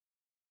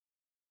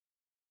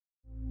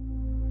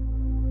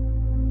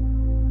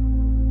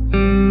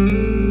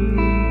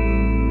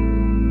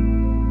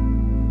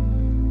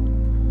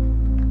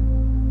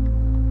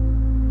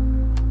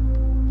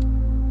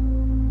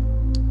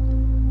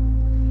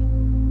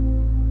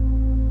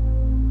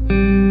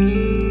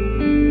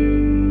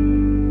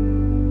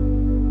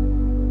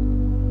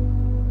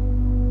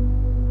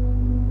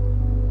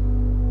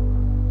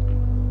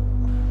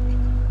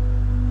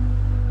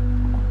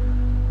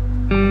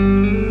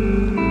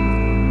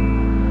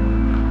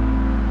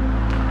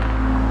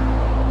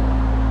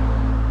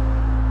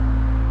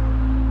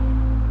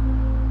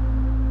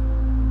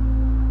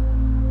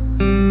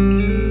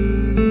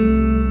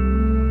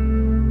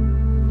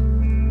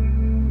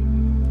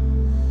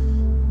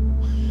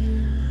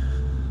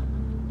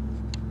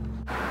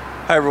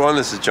Hi everyone,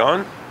 this is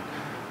John.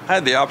 I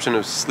had the option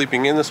of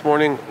sleeping in this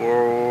morning,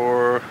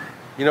 or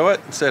you know what?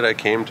 Instead I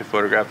came to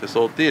photograph this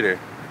old theater.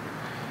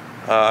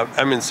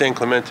 I'm in San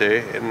Clemente,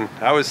 and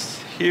I was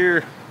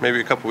here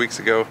maybe a couple weeks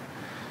ago,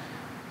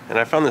 and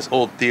I found this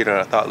old theater and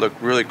I thought it looked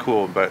really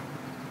cool, but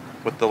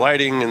with the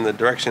lighting and the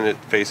direction it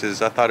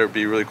faces, I thought it would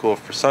be really cool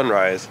for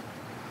sunrise.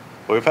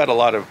 But we've had a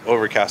lot of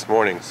overcast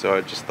mornings, so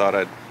I just thought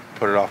I'd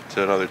put it off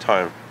to another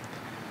time.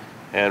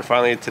 And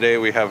finally today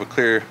we have a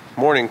clear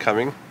morning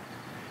coming,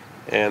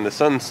 and the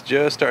sun's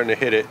just starting to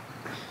hit it,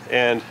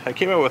 and I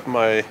came out with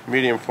my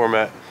medium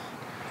format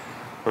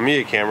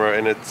Mamiya camera,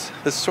 and this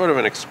is sort of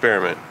an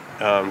experiment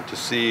to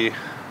see.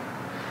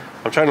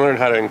 I'm trying to learn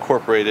how to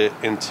incorporate it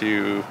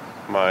into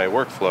my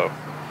workflow.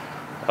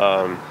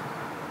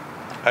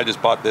 I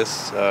just bought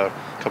this a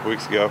few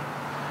weeks ago,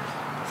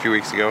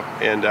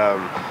 and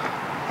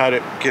had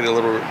it get a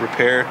little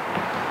repair.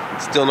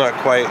 It's still not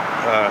quite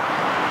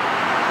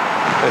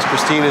as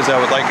pristine as I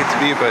would like it to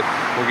be, but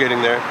we're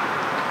getting there.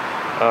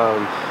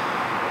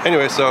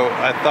 Anyway, so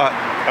I thought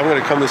I'm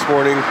going to come this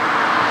morning.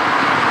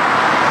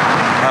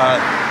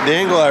 The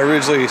angle I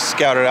originally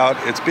scouted out,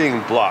 it's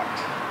being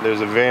blocked. There's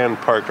a van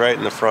parked right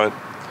in the front,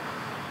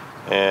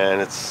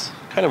 and it's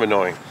kind of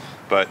annoying,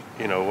 but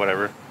you know,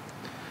 whatever.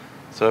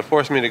 So it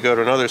forced me to go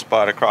to another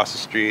spot across the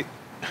street,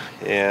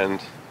 and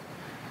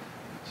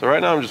so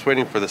right now I'm just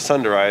waiting for the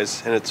sun to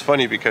rise. And it's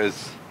funny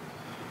because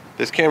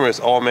this camera is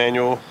all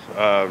manual.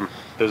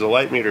 There's a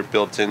light meter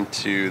built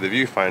into the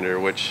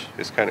viewfinder, which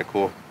is kind of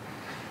cool,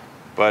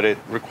 but it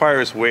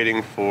requires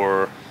waiting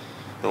for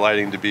the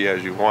lighting to be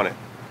as you want it.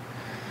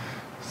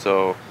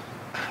 So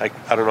I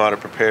don't know how to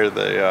prepare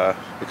the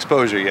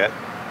exposure yet.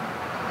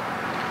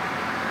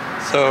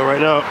 So right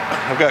now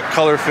I've got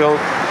color film.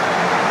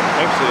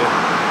 Actually,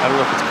 I don't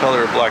know if it's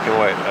color or black and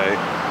white. I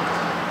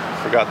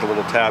forgot the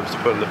little tabs to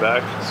put in the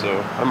back,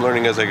 so I'm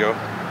learning as I go.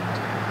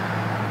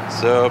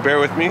 So bear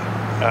with me.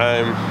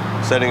 I'm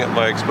setting up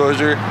my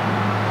exposure.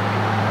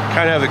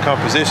 Kind of have the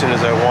composition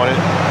as I want it,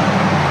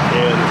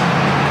 and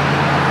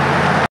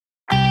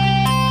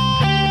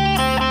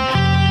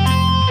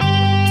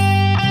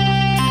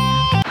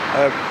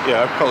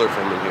I have color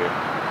film in here.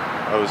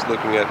 I was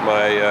looking at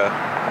my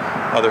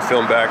other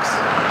film backs.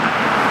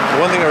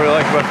 The one thing I really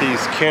like about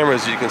these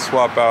cameras is you can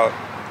swap out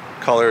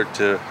color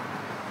to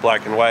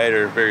black and white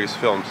or various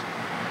films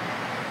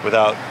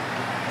without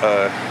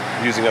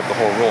using up the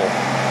whole roll.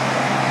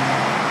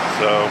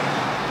 So,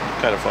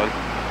 kind of fun.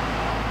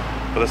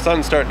 But the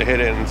sun's starting to hit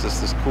it, and it's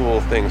just this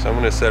cool thing, so I'm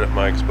going to set up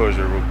my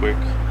exposure real quick.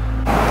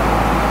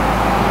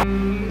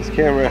 This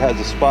camera has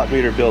a spot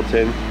meter built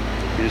in.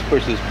 You just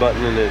push this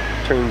button and it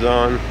turns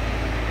on,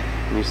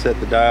 and you set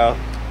the dial,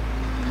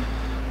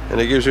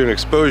 and it gives you an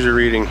exposure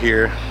reading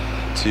here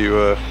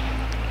to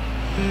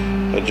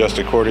adjust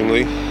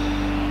accordingly.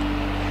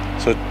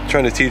 So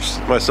trying to teach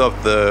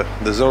myself the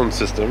zone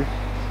system.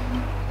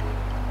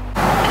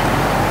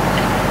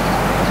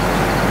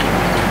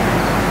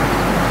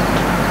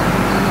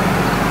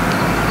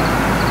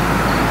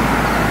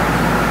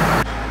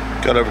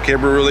 Got a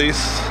camera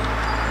release.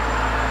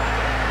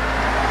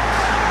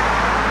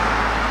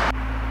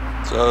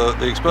 So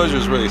the exposure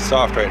is really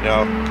soft right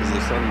now because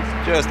the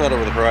sun's just not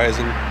over the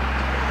horizon.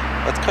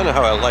 That's kind of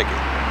how I like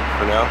it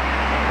for now.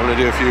 I'm going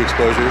to do a few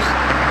exposures.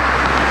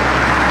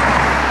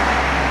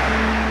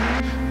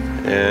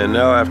 And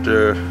now I have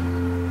to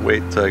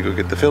wait till I go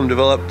get the film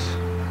developed,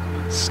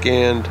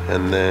 scanned,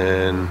 and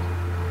then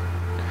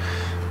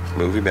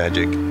movie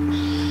magic.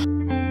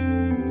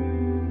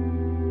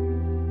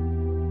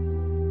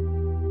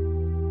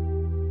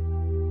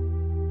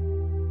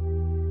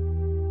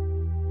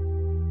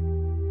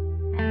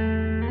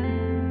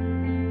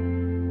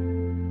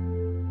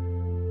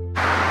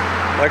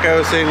 Like I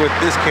was saying with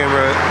this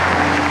camera,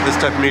 this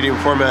type of medium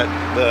format,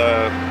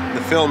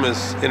 the film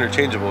is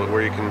interchangeable,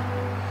 where you can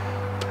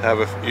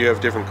have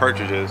different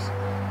cartridges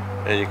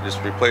and you can just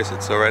replace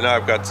it. So right now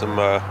I've got some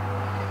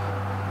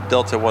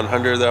Delta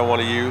 100 that I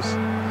want to use,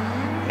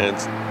 and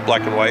it's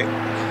black and white.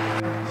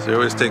 So you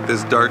always take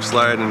this dark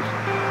slide and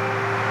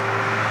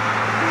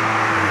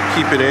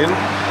keep it in.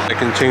 I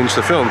can change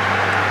the film.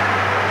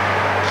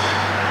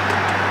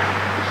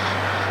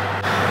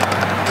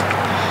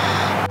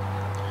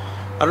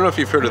 I don't know if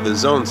you've heard of the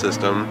zone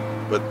system,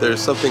 but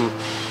there's something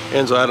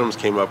Ansel Adams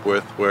came up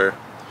with where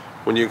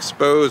when you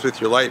expose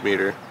with your light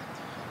meter,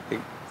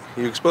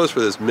 you expose for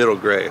this middle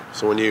gray.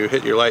 So when you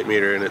hit your light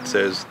meter and it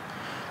says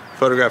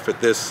photograph at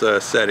this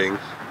setting,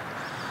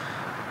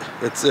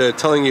 it's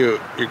telling you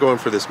you're going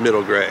for this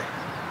middle gray.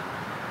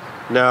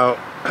 Now,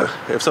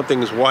 if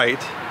something's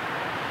white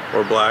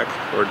or black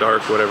or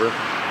dark, whatever,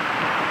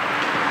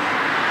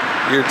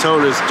 your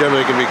tone is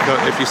generally going to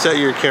be, if you set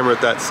your camera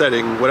at that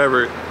setting,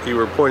 whatever you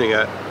were pointing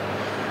at,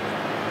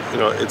 you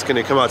know, it's going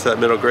to come out to that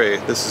middle gray.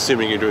 This is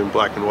assuming you're doing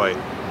black and white.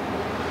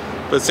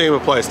 But the same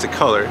applies to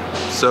color.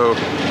 So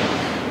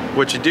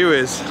what you do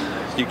is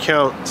you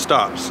count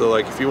stops. So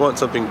like if you want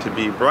something to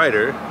be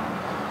brighter,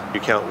 you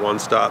count 1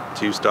 stop,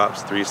 2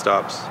 stops, 3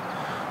 stops,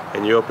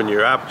 and you open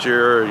your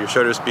aperture or your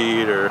shutter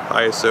speed or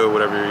ISO,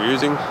 whatever you're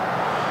using.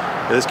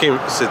 In this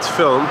case, it's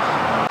film.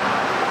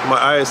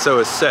 My ISO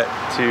is set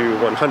to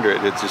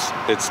 100.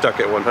 It's stuck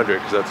at 100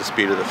 because that's the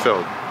speed of the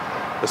film.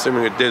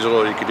 Assuming with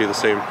digital, you could do the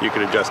same. You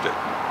can adjust it.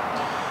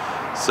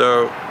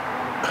 So,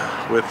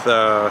 with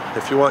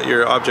if you want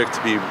your object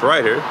to be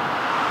brighter,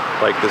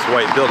 like this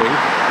white building,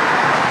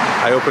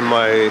 I open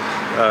my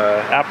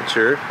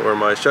aperture or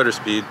my shutter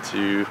speed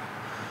to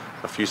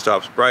a few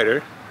stops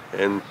brighter,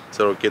 and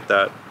so it'll get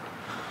that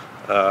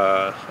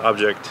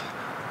object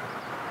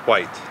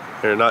white,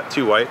 or not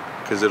too white,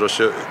 because it'll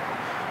show.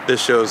 This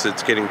shows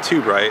it's getting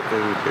too bright,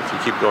 and if you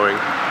keep going,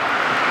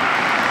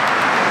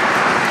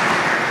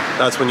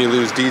 that's when you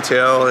lose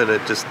detail, and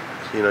it just,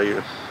 you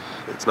know,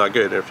 it's not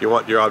good. If you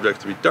want your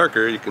object to be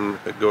darker, you can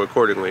go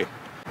accordingly.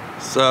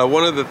 So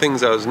one of the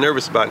things I was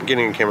nervous about in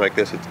getting a camera like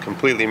this, it's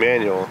completely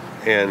manual,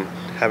 and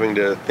having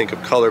to think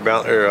of color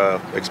balance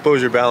or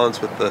exposure balance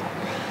with the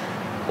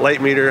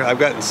light meter. I've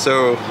gotten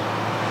so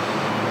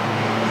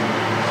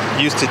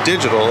used to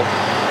digital,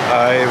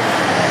 I've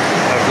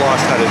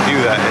lost how to do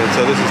that, and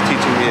so this is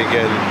teaching me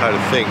again how to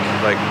think,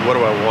 like, what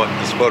do I want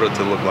this photo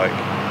to look like,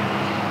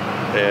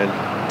 and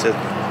to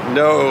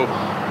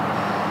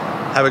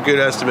have a good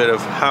estimate of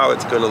how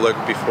it's going to look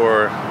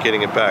before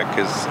getting it back,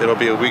 because it'll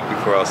be a week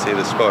before I'll see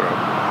this photo.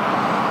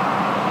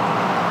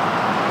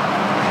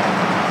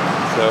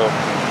 So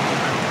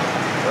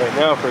right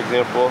now, for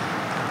example,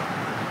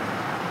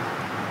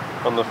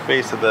 on the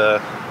face of the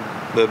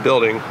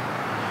building,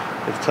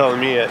 it's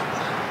telling me at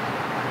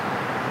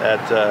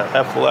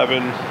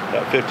f11,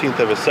 that 15th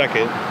of a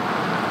second,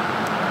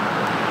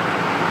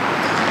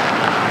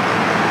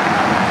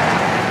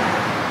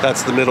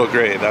 that's the middle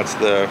gray. That's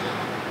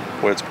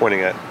what it's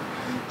pointing at.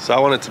 So I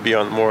want it to be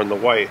more on the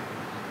white.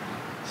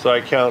 So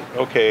I count,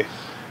 okay,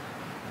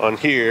 on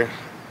here,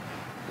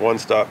 1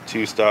 stop,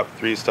 2 stop,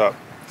 3 stop,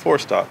 4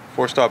 stop.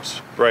 4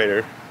 stops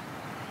brighter.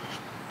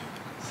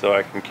 So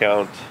I can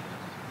count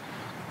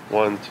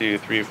 1, 2,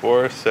 3,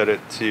 4, set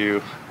it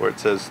to where it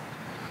says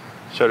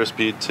shutter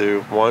speed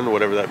to 1,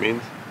 whatever that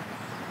means,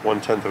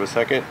 1/10 of a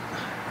second.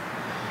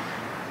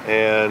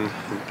 And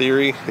in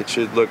theory, it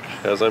should look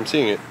as I'm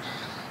seeing it.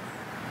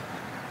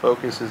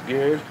 Focus is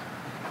geared.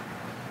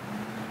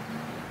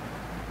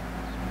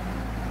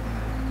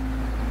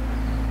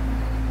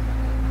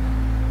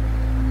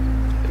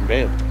 And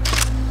bam.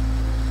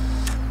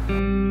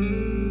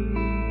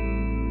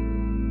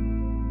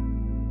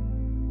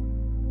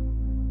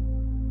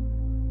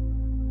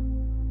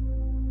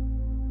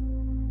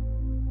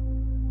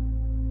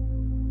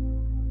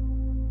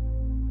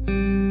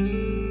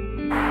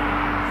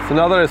 So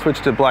now that I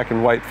switched to black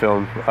and white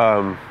film,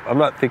 I'm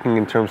not thinking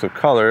in terms of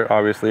color,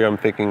 obviously, I'm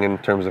thinking in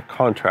terms of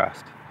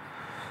contrast.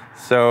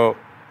 So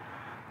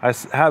I'm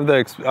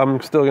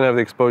still gonna have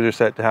the exposure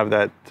set to have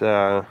that,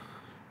 the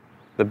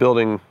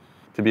building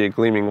to be a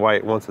gleaming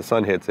white once the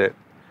sun hits it.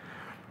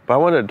 But I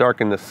want to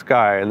darken the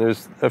sky, and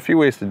there's a few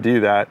ways to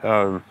do that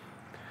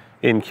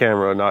in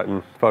camera, not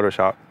in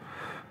Photoshop.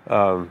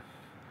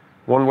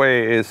 One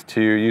way is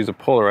to use a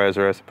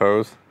polarizer, I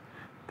suppose.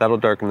 That'll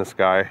darken the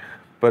sky.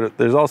 But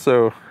there's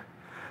also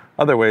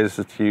other ways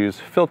to use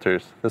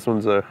filters. This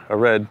one's a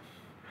red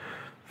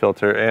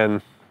filter,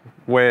 and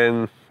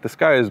when the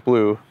sky is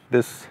blue,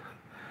 this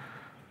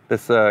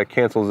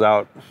cancels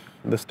out,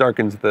 this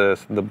darkens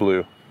the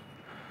blue.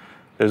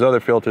 There's other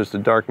filters to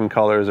darken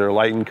colors or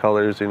lighten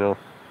colors, you know.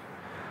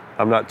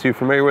 I'm not too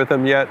familiar with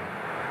them yet.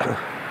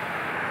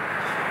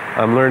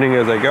 I'm learning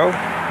as I go,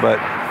 but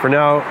for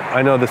now,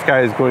 I know the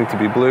sky is going to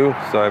be blue,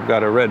 so I've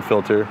got a red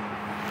filter.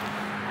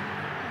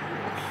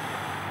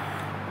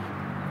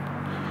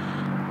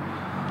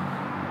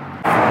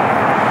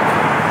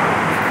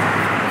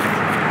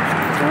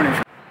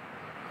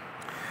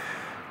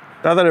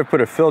 Now that I've put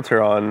a filter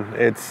on,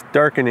 it's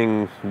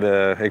darkening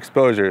the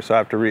exposure, so I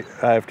have to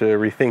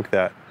rethink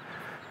that.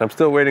 I'm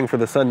still waiting for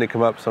the sun to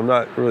come up, so I'm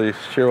not really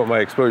sure what my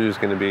exposure is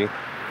going to be.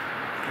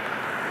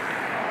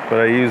 But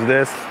I use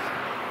this.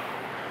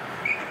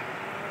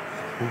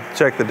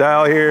 Check the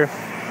dial here.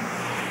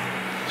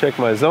 Check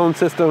my zone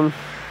system.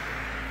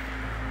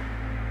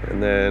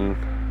 And then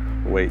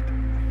wait.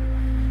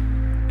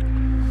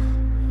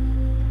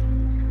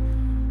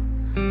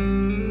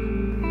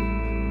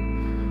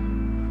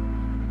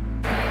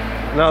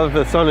 Now that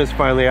the sun is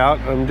finally out,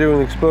 I'm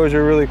doing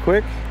exposure really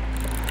quick.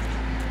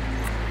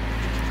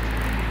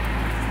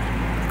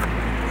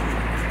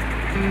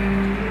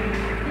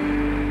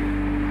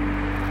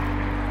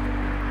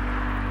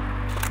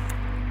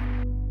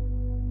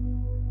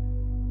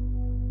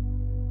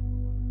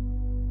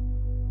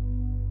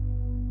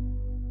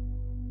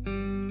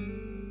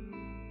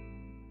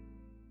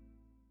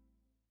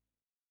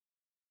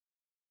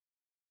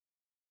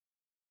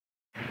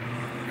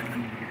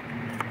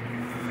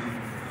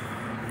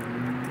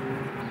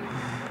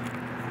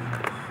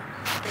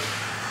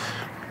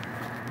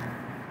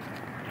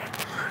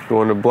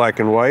 Going to black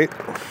and white.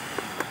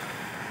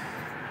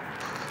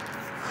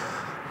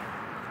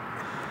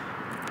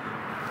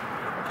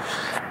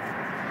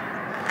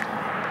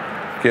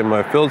 Get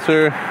my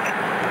filter,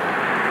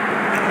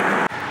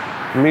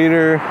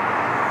 meter,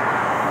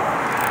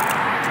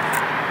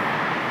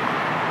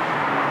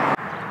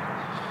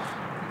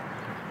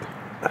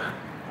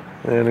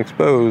 and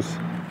expose.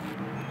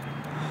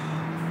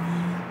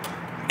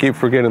 Keep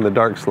forgetting the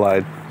dark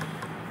slide.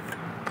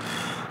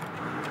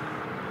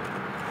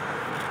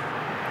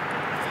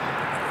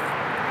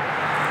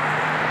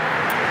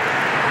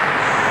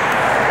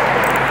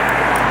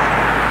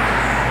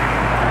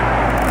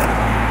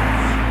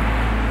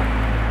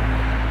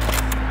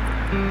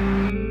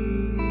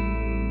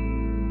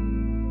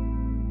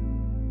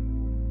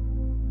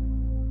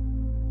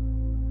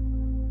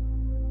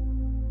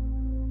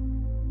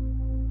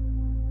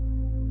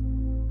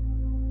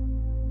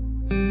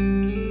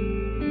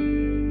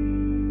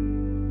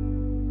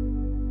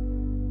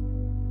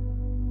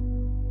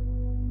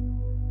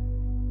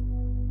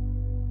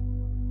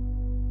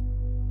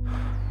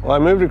 Well,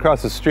 I moved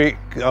across the street.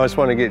 I just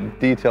want to get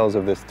details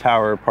of this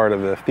tower part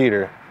of the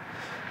theater.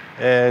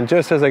 And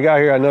just as I got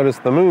here, I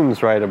noticed the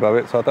moon's right above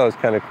it, so I thought it was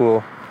kind of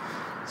cool.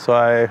 So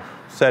I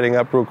setting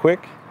up real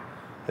quick,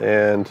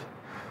 and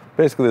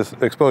basically this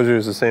exposure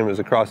is the same as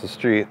across the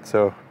street,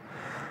 so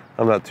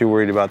I'm not too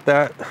worried about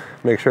that.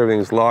 Make sure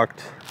everything's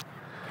locked.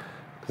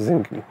 This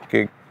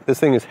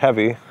thing is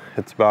heavy.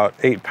 It's about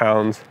 8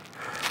 pounds.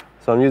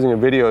 So I'm using a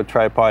video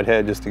tripod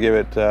head just to give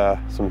it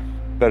some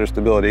better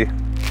stability.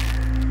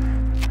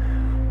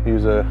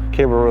 Use a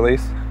cable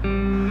release.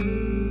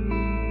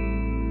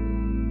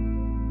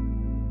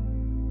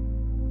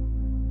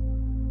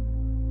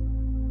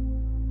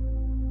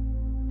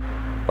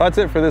 Well, that's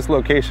it for this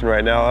location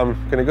right now. I'm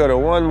gonna go to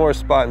one more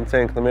spot in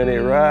San Clemente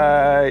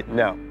right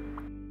now.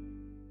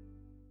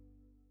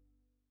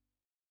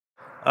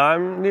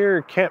 I'm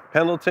near Camp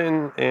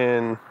Pendleton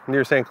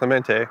near San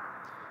Clemente,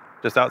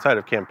 just outside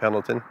of Camp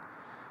Pendleton.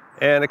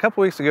 And a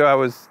couple weeks ago, I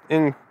was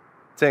in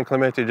San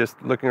Clemente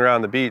just looking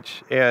around the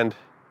beach, and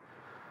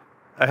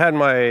I had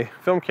my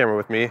film camera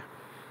with me.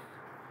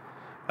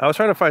 I was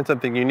trying to find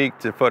something unique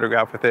to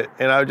photograph with it,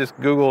 and I just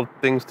Googled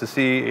things to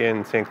see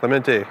in San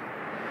Clemente.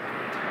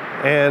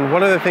 And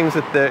one of the things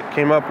that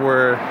came up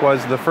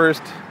was the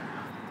first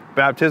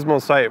baptismal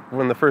site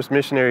when the first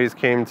missionaries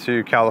came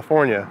to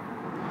California.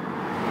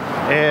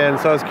 And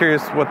so I was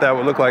curious what that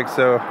would look like.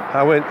 So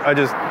I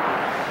just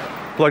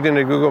plugged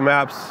into Google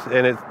Maps,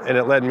 and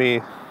it led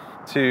me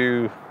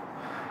to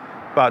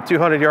about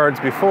 200 yards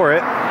before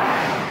it,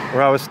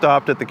 where I was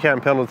stopped at the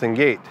Camp Pendleton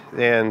gate,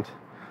 and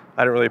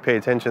I didn't really pay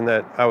attention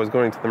that I was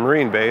going to the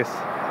Marine base.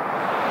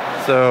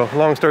 So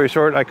long story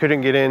short, I couldn't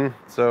get in,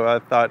 so I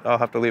thought I'll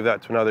have to leave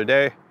that to another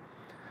day.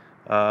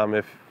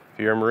 If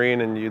you're a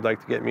Marine and you'd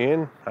like to get me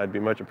in, I'd be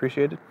much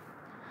appreciated.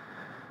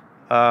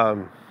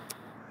 But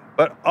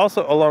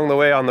also along the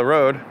way on the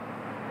road,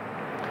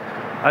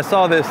 I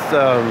saw this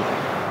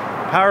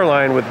power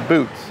line with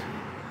boots,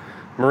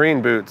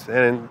 Marine boots,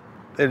 and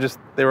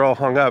they were all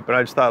hung up, and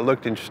I just thought it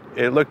looked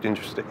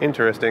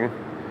interesting.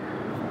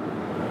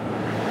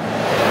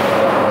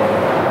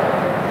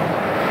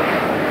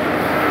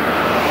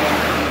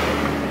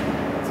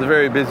 It's a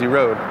very busy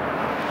road.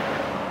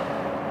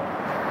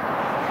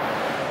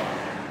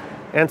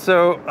 And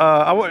so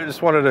I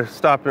just wanted to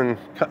stop, and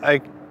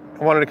I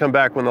wanted to come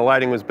back when the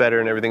lighting was better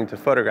and everything to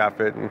photograph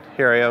it, and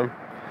here I am.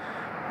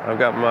 I've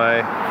got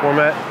my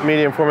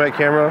medium format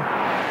camera,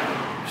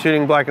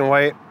 shooting black and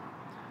white.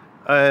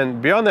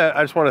 And beyond that,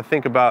 I just want to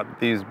think about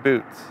these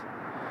boots.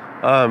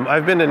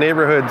 I've been to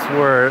neighborhoods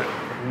where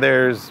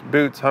there's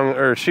boots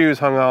or shoes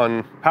hung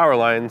on power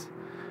lines,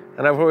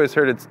 and I've always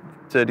heard it's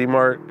to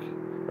demark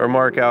or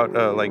mark out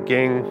like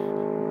gang.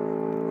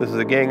 This is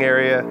a gang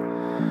area,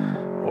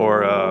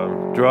 or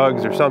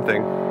drugs or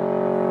something.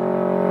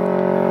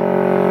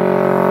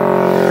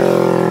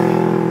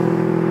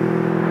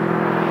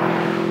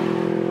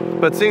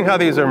 But seeing how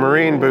these are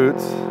Marine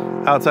boots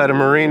outside a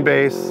Marine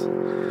base,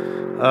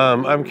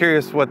 I'm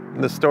curious what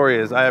the story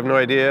is. I have no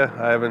idea.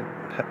 I haven't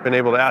been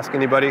able to ask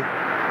anybody.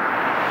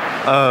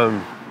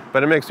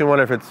 But it makes me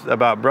wonder if it's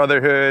about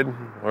brotherhood,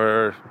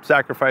 or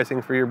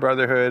sacrificing for your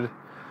brotherhood,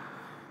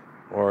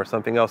 or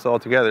something else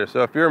altogether.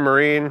 So if you're a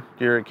Marine,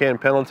 you're at Camp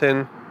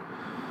Pendleton,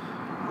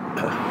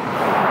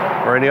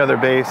 or any other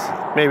base,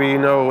 maybe you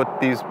know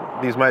what these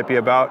might be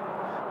about.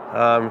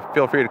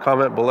 Feel free to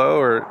comment below,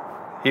 or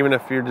even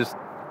if you're just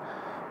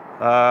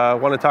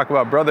want to talk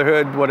about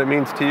brotherhood, what it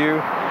means to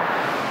you,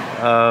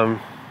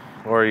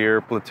 or your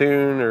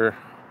platoon, or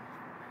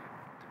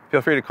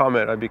feel free to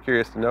comment. I'd be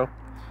curious to know.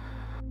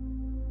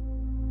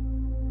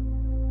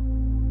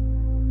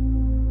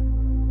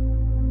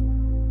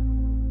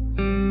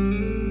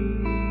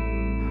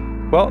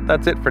 Well,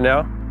 that's it for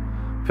now.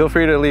 Feel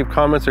free to leave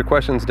comments or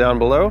questions down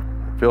below.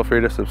 Feel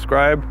free to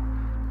subscribe.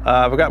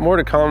 I've got more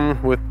to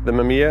come with the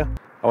Mamyia.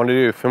 I want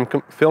to do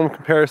film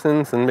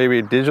comparisons and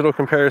maybe digital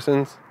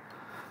comparisons.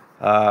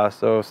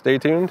 So stay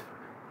tuned.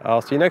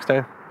 I'll see you next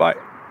time. Bye.